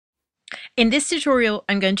In this tutorial,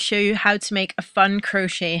 I'm going to show you how to make a fun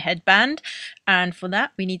crochet headband, and for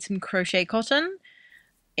that we need some crochet cotton,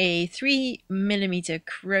 a 3mm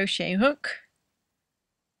crochet hook,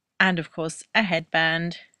 and of course a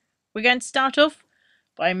headband. We're going to start off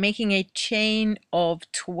by making a chain of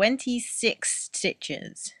 26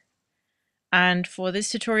 stitches, and for this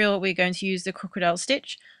tutorial we're going to use the crocodile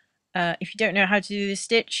stitch. If you don't know how to do this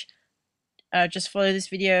stitch, just follow this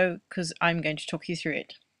video because I'm going to talk you through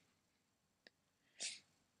it.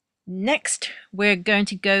 Next, we're going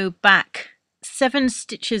to go back 7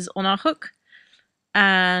 stitches on our hook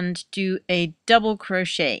and do a double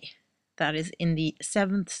crochet. That is in the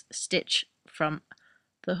 7th stitch from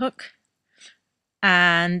the hook,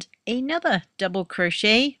 and another double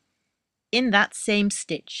crochet in that same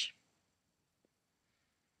stitch.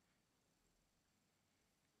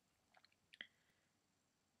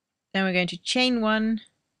 Then we're going to chain 1,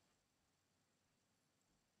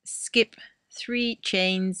 skip 3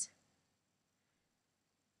 chains,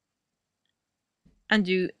 and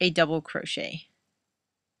do a double crochet.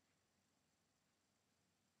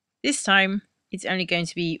 This time it's only going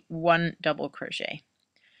to be 1 double crochet.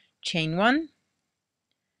 Chain 1,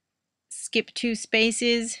 skip 2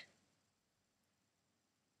 spaces,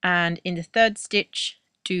 and in the 3rd stitch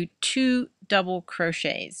do 2 double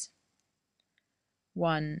crochets.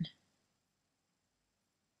 1,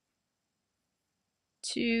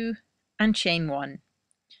 2, and chain 1.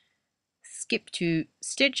 Skip 2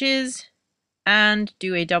 stitches and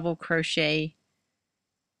do a double crochet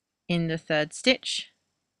in the 3rd stitch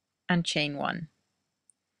and chain 1.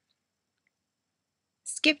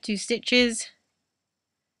 Skip 2 stitches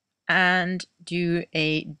and do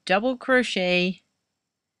a double crochet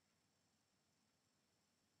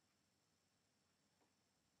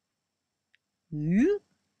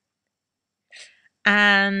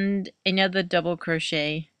and another double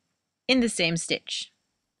crochet in the same stitch.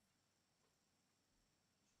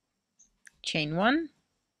 Chain 1,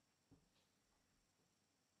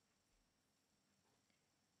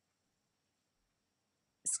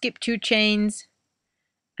 skip 2 chains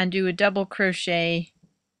and do a double crochet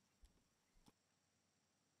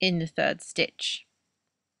in the 3rd stitch.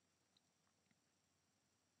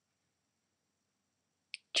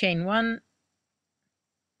 Chain 1,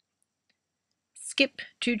 skip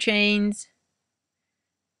 2 chains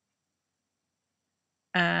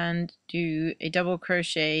and do a double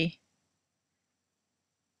crochet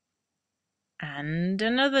and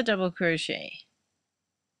another double crochet.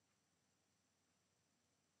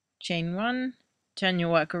 Chain 1, turn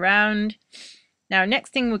your work around. Now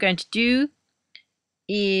next thing we're going to do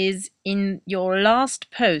is in your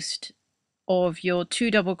last post of your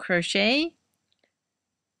 2 double crochet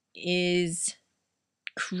is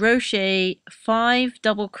crochet 5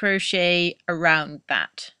 double crochet around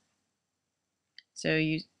that. So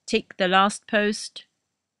you take the last post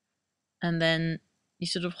and then you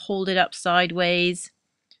sort of hold it up sideways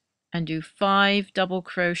and do 5 double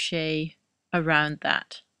crochet around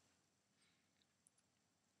that.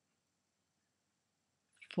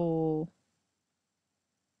 4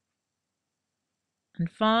 and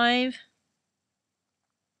 5,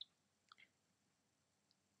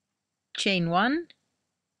 chain 1,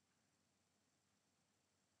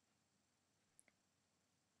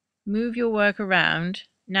 move your work around.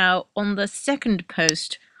 Now on the 2nd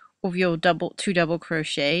post of your 2 double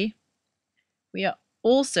crochet we are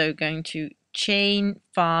also going to chain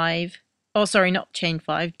 5, oh sorry, not chain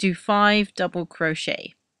 5, do 5 double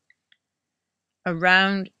crochet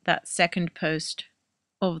around that 2nd post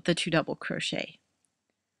of the 2 double crochet.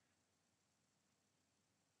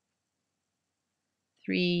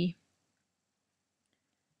 3,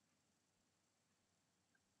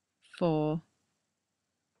 4,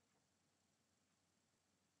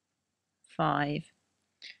 5.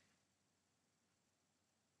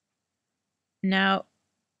 Now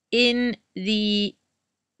in the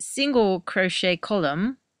single crochet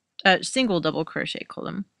column, single double crochet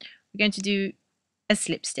column, we're going to do a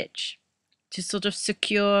slip stitch to sort of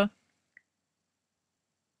secure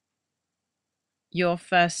your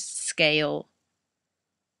first scale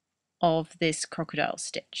of this crocodile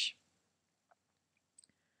stitch.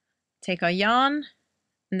 Take our yarn,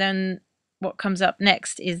 and then what comes up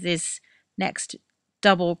next is this next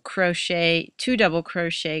double crochet, 2 double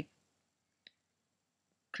crochet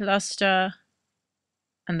cluster,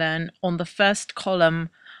 and then on the first column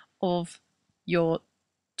of your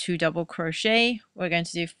 2 double crochet we're going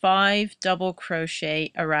to do 5 double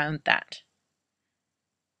crochet around that.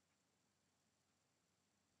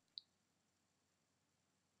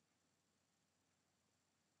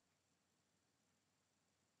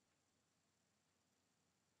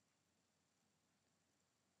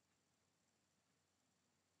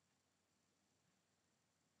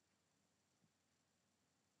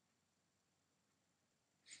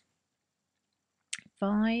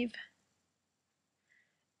 5,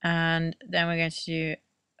 and then we're going to do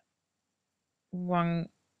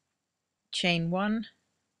chain 1,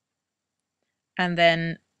 and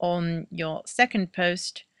then on your second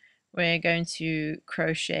post we're going to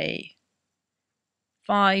crochet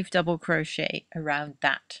 5 double crochet around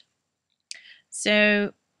that.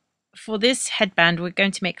 So for this headband we're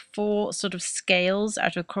going to make 4 sort of scales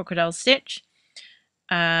out of crocodile stitch,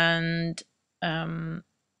 and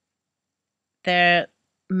they're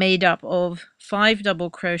made up of 5 double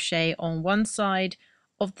crochet on one side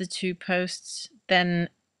of the 2 posts, then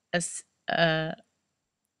a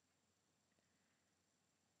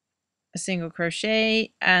single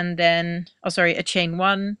crochet, and then a chain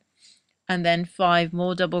 1, and then 5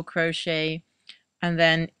 more double crochet, and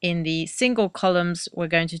then in the single columns we're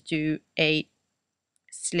going to do a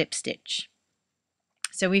slip stitch.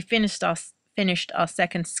 So we finished our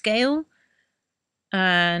second scale,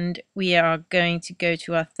 and we are going to go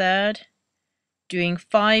to our third, doing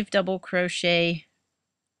 5 double crochet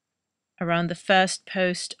around the first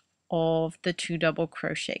post of the 2 double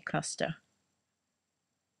crochet cluster.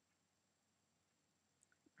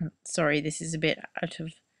 Sorry, this is a bit out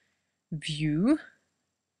of view.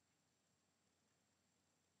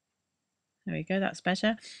 There we go, that's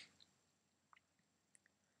better.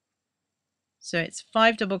 So it's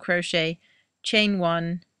 5 double crochet, chain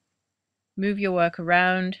 1, move your work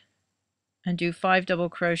around and do 5 double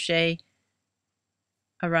crochet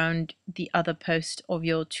around the other post of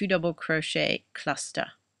your 2 double crochet cluster.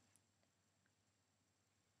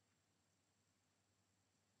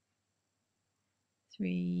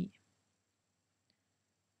 3,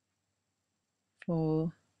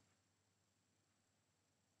 4,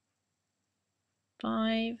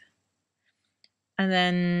 5, and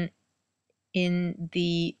then in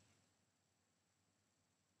the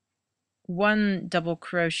 1 double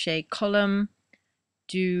crochet column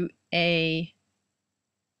do a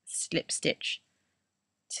slip stitch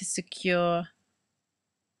to secure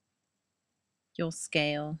your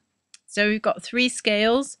scale. So we've got 3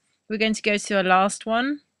 scales. We're going to go to our last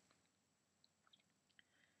one.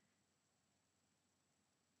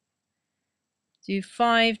 Do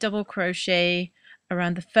 5 double crochet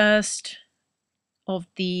around the first of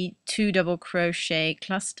the 2 double crochet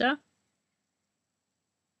cluster.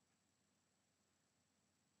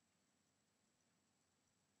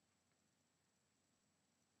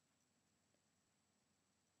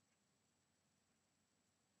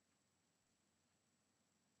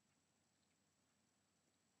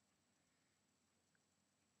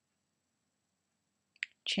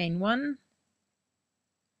 Chain 1,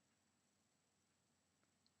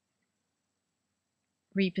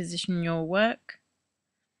 reposition your work,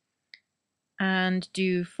 and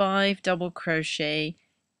do 5 double crochet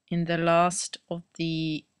in the last of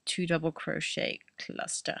the 2 double crochet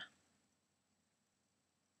cluster.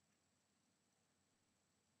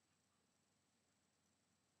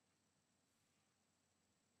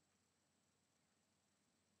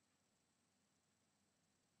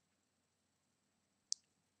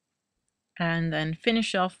 And then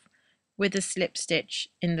finish off with a slip stitch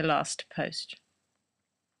in the last post.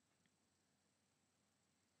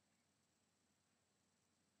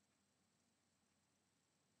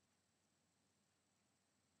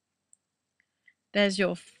 There's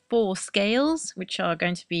your 4 scales, which are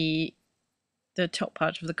going to be the top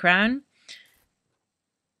part of the crown.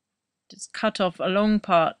 Just cut off a long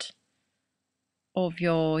part of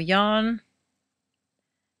your yarn,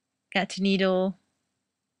 get a needle,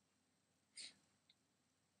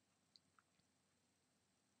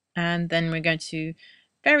 and then we're going to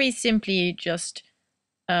very simply just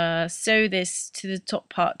sew this to the top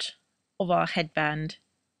part of our headband,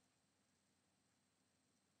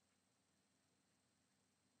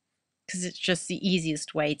 because it's just the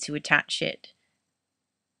easiest way to attach it.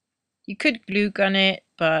 You could glue gun it,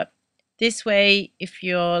 but this way, if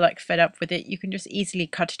you're like fed up with it, you can just easily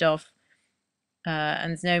cut it off,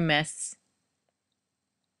 and there's no mess.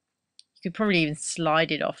 You could probably even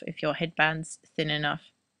slide it off if your headband's thin enough.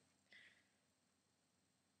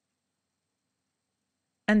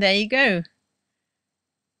 And there you go,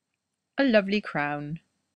 a lovely crown.